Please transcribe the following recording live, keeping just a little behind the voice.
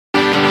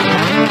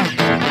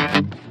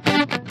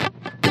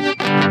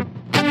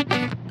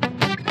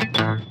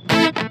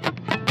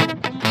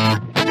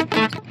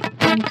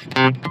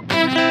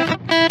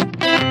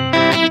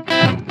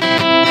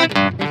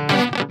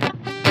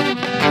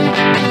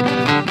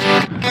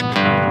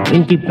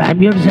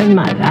25 years and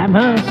my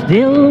life is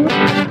still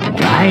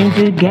trying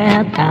to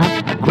get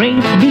up a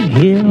great big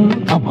hill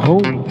of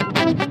hope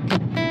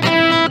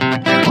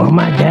for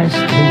my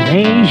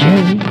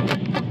destination.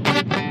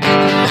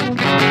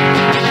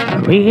 I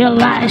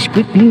realized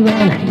quickly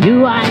when I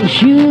knew I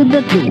should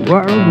that the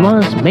world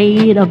was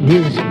made of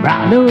this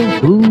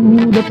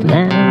brotherhood of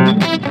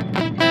man,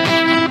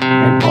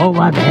 and for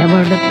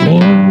whatever that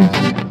means.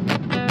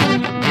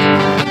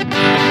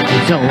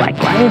 So I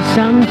cry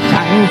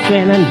sometimes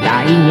when I'm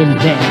dying in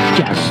bed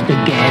just to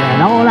get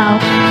it all out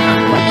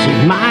what's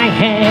in my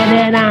head,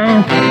 and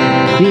I'm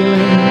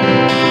feeling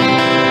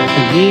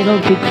a little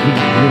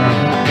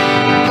peculiar.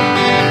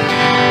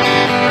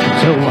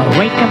 So I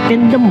wake up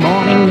in the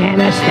morning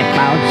and I step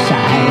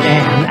outside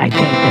and I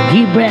take a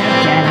deep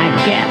breath and I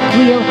get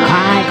real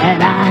high,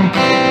 and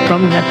I,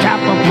 from the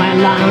top of my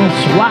lungs,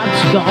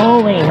 what's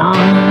going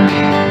on?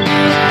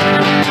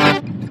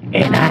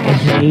 And I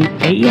say,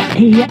 hey,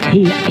 hey,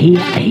 hey, hey,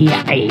 hey,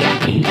 hey, hey,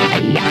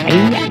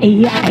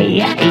 hey, hey,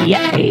 hey,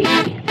 hey.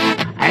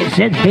 I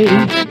said, hey,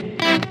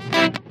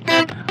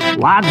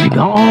 what's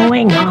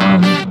going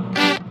on?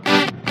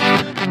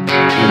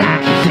 And I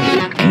say,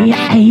 hey,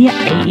 hey,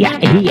 hey, hey,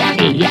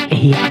 hey,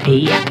 hey,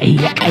 hey,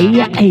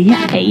 hey,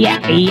 hey,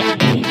 hey,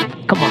 hey.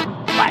 Come on,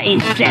 I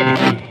said,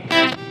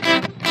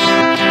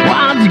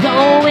 what's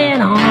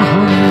going on?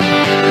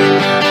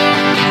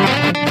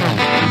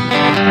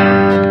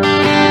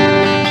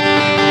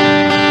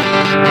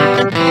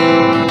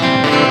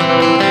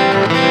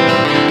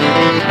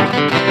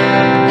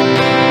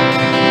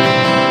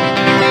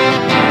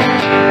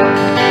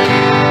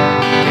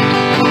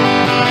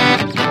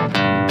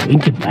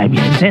 "25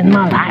 years and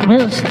my life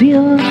is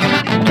still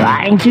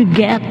trying to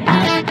get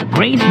up a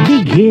great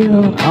big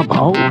hill of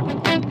hope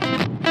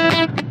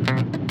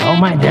for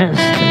my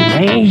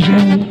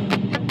destination.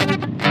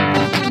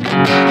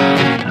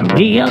 I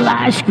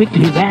realized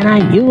quickly when I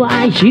knew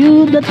I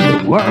should that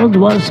the world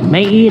was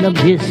made of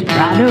this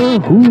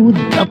brotherhood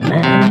of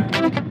man,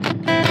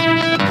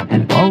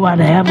 and for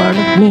whatever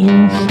it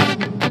means.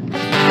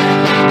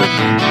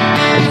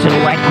 So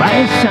I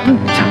cry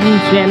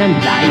sometimes when I'm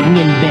lying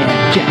in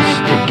bed just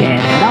to get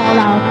it all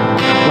out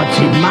what's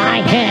in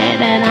my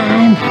head, and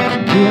I'm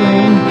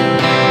feeling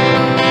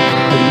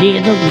a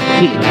little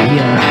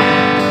peculiar.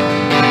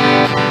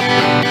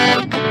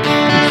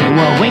 So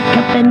I wake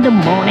up in the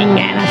morning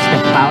and I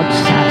step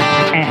outside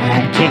and I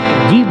take a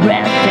deep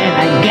breath and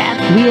I get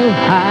real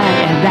high,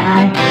 and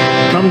I,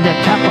 from the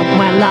top of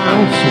my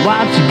lungs,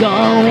 what's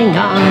going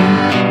on?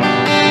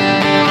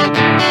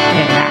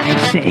 And I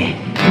say,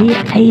 hey,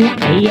 hey,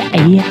 hey,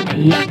 hey,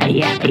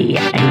 hey, hey,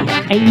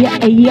 hey,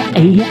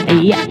 hey,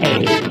 hey,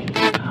 hey.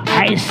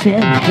 I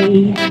said,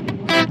 hey,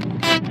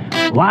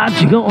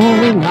 what's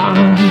going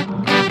on?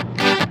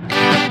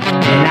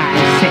 And I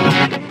say,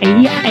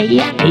 hey, hey,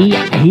 hey, hey,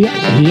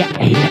 hey,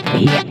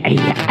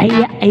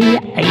 hey,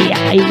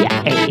 hey, hey,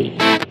 hey.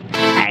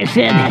 I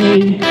said,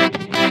 hey,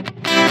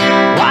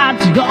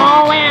 what's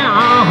going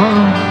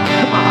on?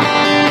 Come on.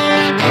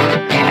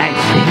 And I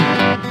say,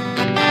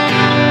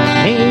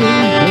 hey,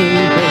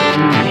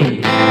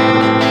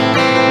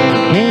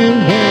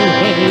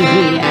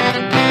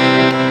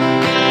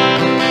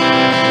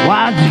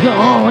 what's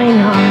going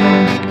on?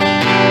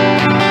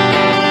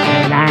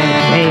 And I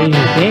say, hey,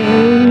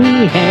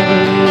 hey, hey,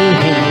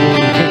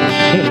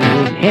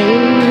 hey,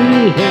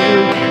 hey,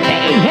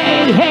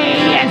 hey, hey,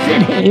 yes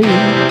it is.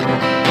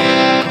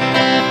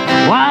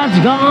 What's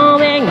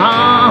going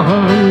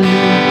on?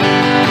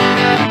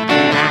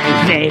 And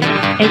I say,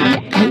 hey,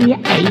 hey,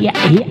 hey, hey,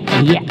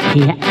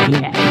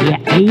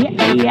 hey,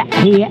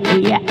 hey,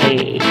 hey,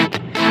 hey.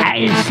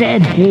 I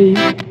said, hey,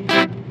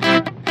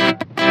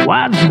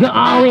 what's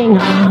going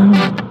on?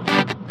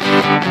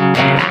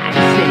 And I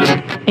say,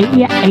 hey,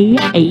 hey,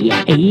 hey,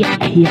 hey,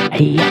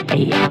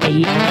 hey,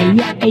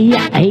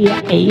 hey,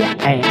 hey,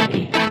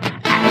 hey.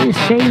 I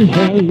say,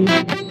 hey,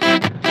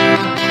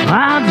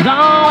 what's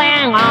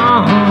going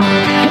on?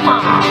 Come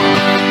on.